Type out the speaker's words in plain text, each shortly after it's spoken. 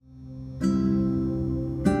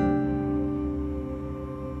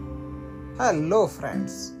Hello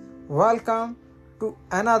friends, welcome to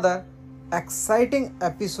another exciting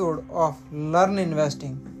episode of Learn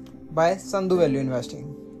Investing by Sandhu Value Investing.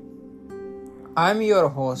 I am your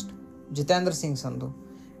host Jitendra Singh Sandhu,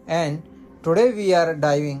 and today we are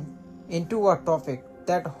diving into a topic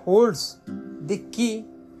that holds the key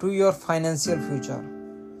to your financial future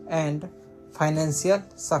and financial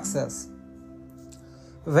success.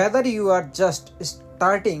 Whether you are just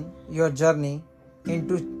starting your journey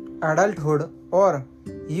into adulthood or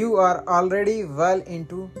you are already well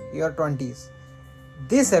into your 20s,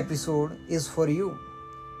 this episode is for you.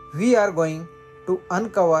 We are going to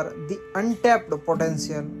uncover the untapped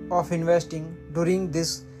potential of investing during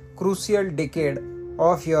this crucial decade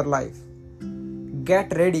of your life.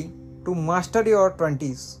 Get ready to master your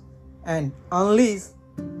 20s and unleash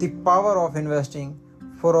the power of investing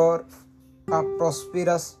for a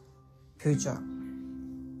prosperous future.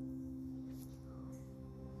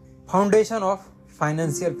 Foundation of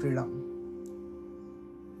financial freedom.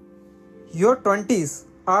 Your 20s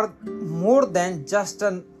are more than just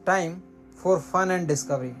a time for fun and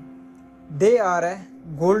discovery. They are a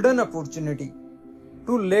golden opportunity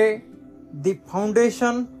to lay the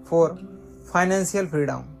foundation for financial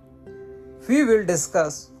freedom. We will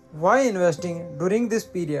discuss why investing during this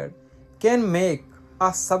period can make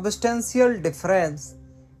a substantial difference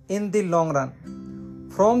in the long run.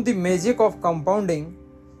 From the magic of compounding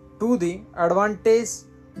to the advantage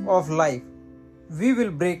of life, we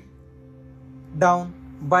will break down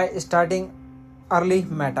by starting early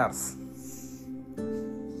matters.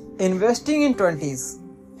 Investing in 20s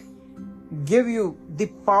give you the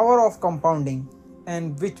power of compounding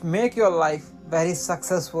and which make your life very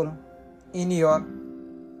successful in your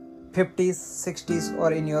 50s, 60s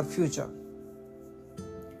or in your future.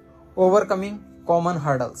 Overcoming common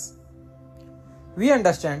hurdles. We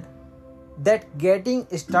understand that getting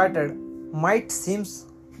started might seem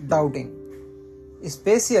daunting,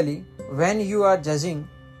 especially when you are judging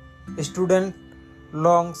student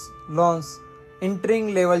loans,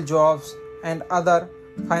 entering level jobs and other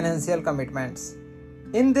financial commitments.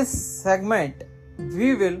 In this segment,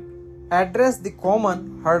 we will address the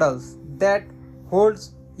common hurdles that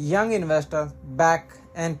holds young investors back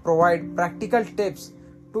and provide practical tips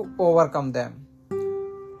to overcome them.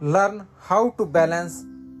 Learn how to balance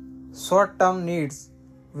short-term needs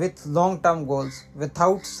with long-term goals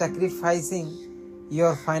without sacrificing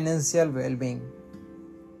your financial well-being.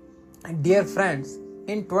 Dear friends,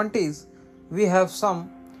 in 20s we have some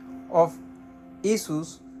of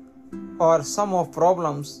issues or some of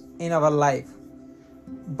problems in our life,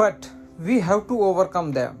 but we have to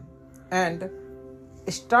overcome them and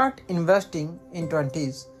start investing in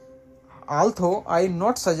 20s. Although I am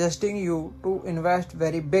not suggesting you to invest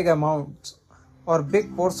very big amounts or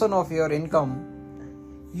big portion of your income,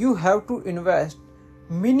 you have to invest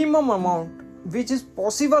minimum amount which is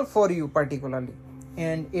possible for you particularly,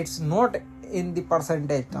 and it's not in the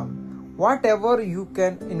percentage term. Whatever you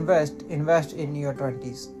can invest in your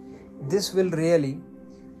 20s. This will really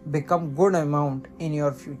become good amount in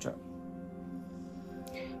your future.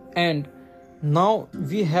 And now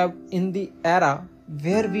we have in the era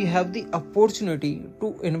where we have the opportunity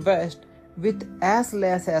to invest with as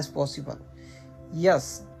less as possible.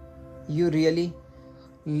 Yes, you really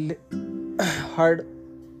heard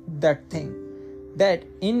that thing, that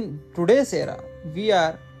in today's era we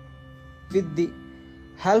are, with the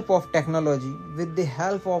help of technology, with the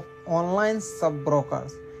help of online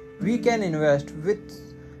sub-brokers, we can invest with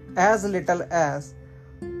as little as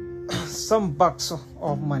some bucks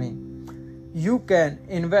of money. You can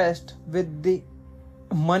invest with the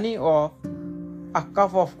money of a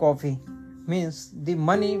cup of coffee, means the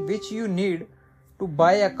money which you need to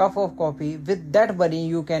buy a cup of coffee. With that money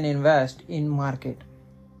you can invest in market.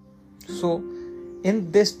 So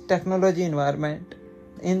in this technology environment,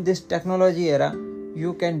 in this technology era,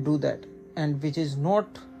 you can do that, and which is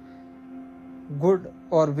not good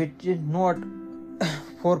or which is not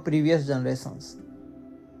for previous generations.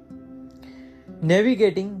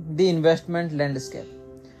 Navigating the investment landscape.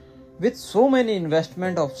 With so many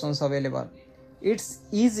investment options available, it's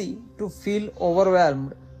easy to feel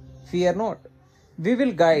overwhelmed. Fear not. We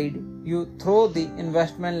will guide you through the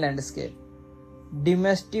investment landscape,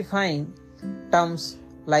 demystifying terms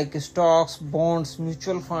like stocks, bonds,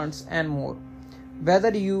 mutual funds, and more.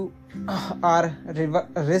 Whether you are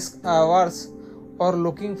risk averse or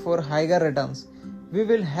looking for higher returns, we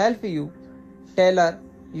will help you tailor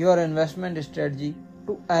your investment strategy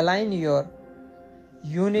to align your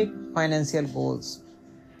unique financial goals.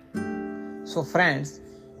 So friends,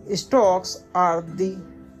 stocks are the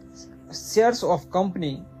shares of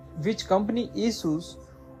company which company issues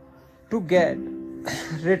to get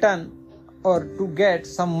return or to get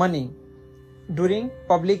some money during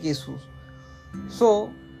public issues.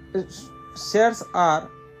 So shares are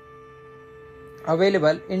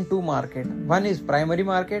available in two market. One is primary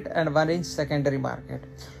market and one is secondary market.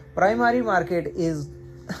 Primary market is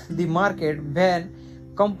the market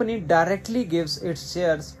when company directly gives its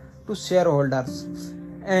shares to shareholders,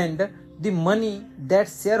 and the money that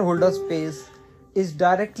shareholders pays is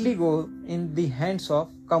directly go in the hands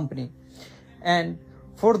of company. And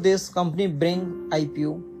for this, company bring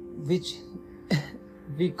IPO, which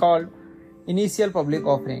we call initial public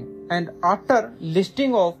offering, and after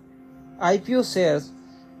listing of IPO shares,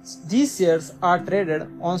 these shares are traded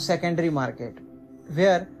on secondary market,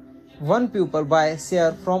 where one people buy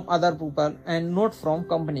share from other people and not from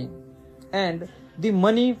company, and the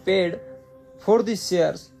money paid for these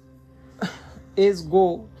shares is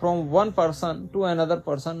go from one person to another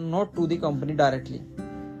person, not to the company directly.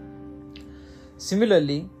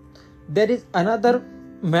 Similarly, there is another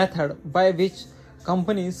method by which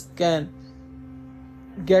companies can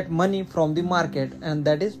get money from the market, and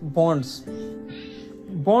that is bonds.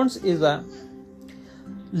 Bonds is a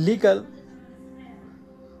legal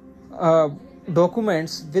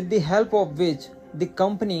documents with the help of which the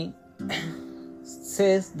company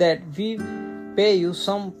says that we pay you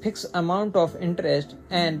some fixed amount of interest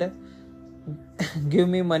and give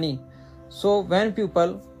me money. So when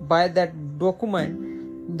people buy that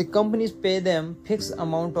document, the companies pay them fixed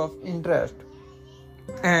amount of interest,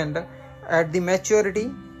 and at the maturity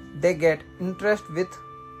they get interest with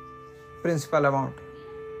principal amount.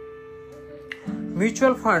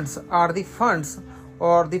 Mutual funds are the funds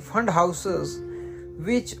or the fund houses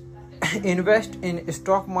which invest in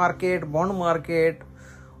stock market, bond market,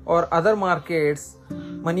 or other markets,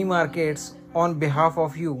 money markets on behalf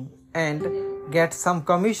of you, and get some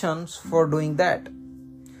commissions for doing that.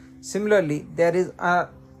 Similarly, there is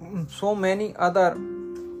so many other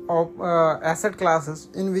asset classes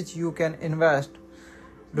in which you can invest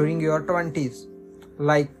during your 20s,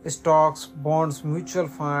 like stocks, bonds, mutual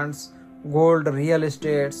funds, gold, real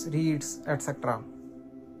estates, REITs, etc.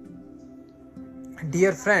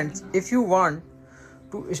 Dear friends, if you want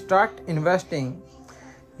to start investing,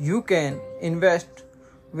 you can invest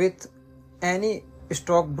with any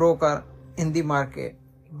stockbroker in the market.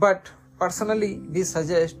 But personally, we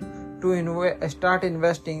suggest to start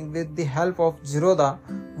investing with the help of Zerodha,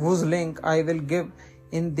 whose link I will give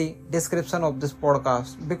in the description of this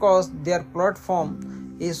podcast, because their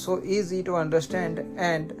platform is so easy to understand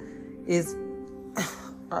and is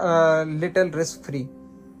little risk free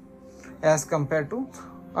as compared to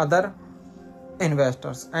other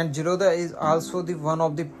investors. And Zerodha is also the one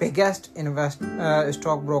of the biggest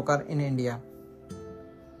stockbroker in India.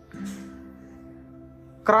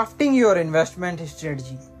 Crafting your investment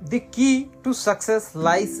strategy. The key to success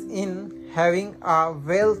lies in having a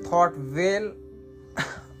well thought, well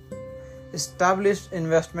established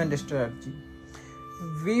investment strategy.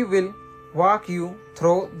 We will walk you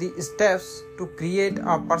through the steps to create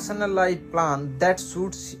a personalized plan that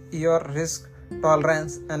suits your risk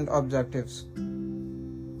tolerance and objectives.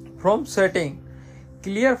 From setting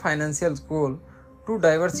clear financial goals to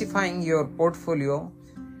diversifying your portfolio,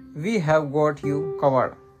 we have got you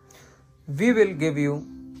covered. We will give you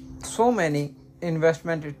so many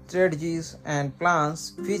investment strategies and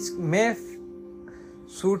plans which may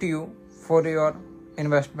suit you for your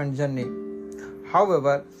investment journey.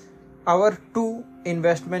 However, our two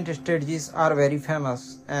investment strategies are very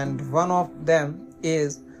famous, and one of them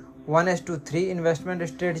is 1:3 investment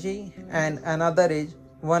strategy and another is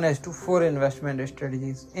 1:4 investment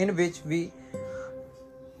strategies, in which we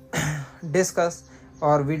discuss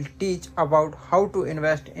or will teach about how to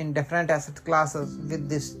invest in different asset classes with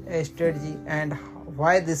this strategy and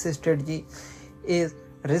why this strategy is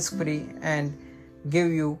risk free and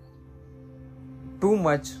give you too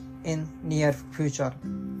much in near future.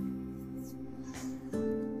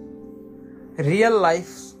 Real life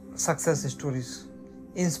success stories.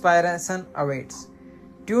 Inspiration awaits.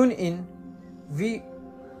 Tune in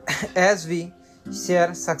as we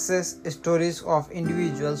share success stories of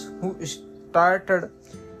individuals who started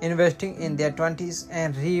investing in their 20s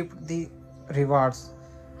and reaped the rewards.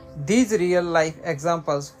 These real life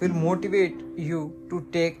examples will motivate you to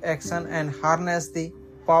take action and harness the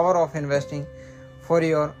power of investing for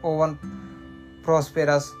your own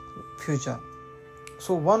prosperous future.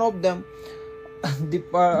 So one of them, the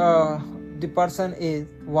person is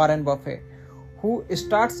Warren Buffett, who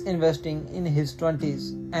starts investing in his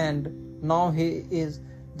 20s, and now he is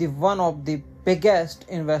the one of the biggest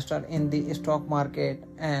investor in the stock market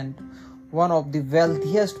and one of the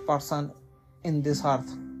wealthiest person in this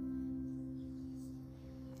earth.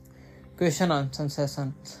 question answer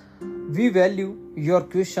session. We value your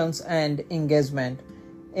questions and engagement.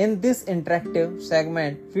 In this interactive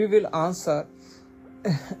segment, we will answer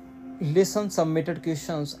listen submitted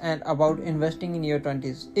questions and about investing in your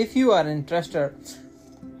 20s. If you are interested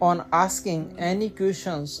on asking any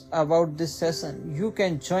questions about this session, you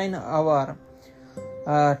can join our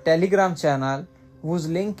Telegram channel, whose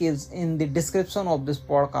link is in the description of this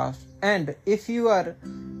podcast. And if you are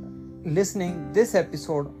listening this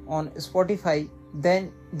episode on Spotify,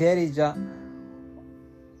 then there is a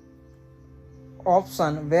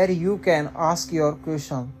option where you can ask your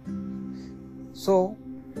question. So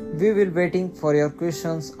we will waiting for your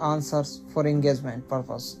questions, answers for engagement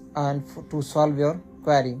purpose and to solve your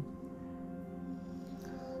query.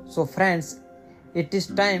 So friends, it is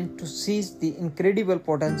time to seize the incredible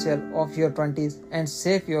potential of your 20s and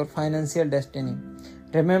shape your financial destiny.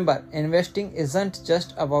 Remember, investing isn't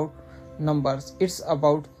just about numbers, it's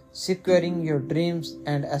about securing your dreams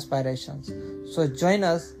and aspirations. So join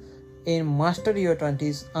us in Master Your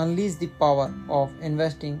 20s, unleash the power of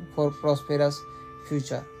investing for prosperous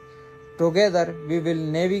future. Together we will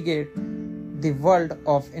navigate the world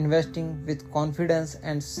of investing with confidence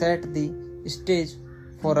and set the stage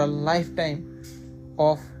for a lifetime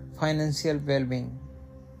of financial well-being.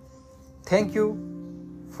 Thank you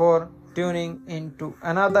for tuning in to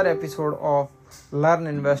another episode of Learn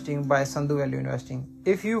Investing by Sandhu Value Investing.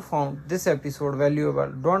 If you found this episode valuable,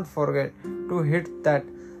 don't forget to hit that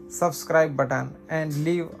subscribe button and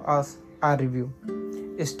leave us a review.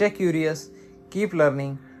 Stay curious, keep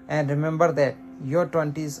learning, and remember that your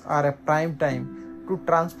 20s are a prime time to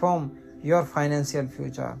transform your financial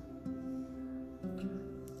future.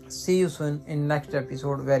 See you soon in next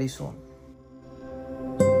episode very soon.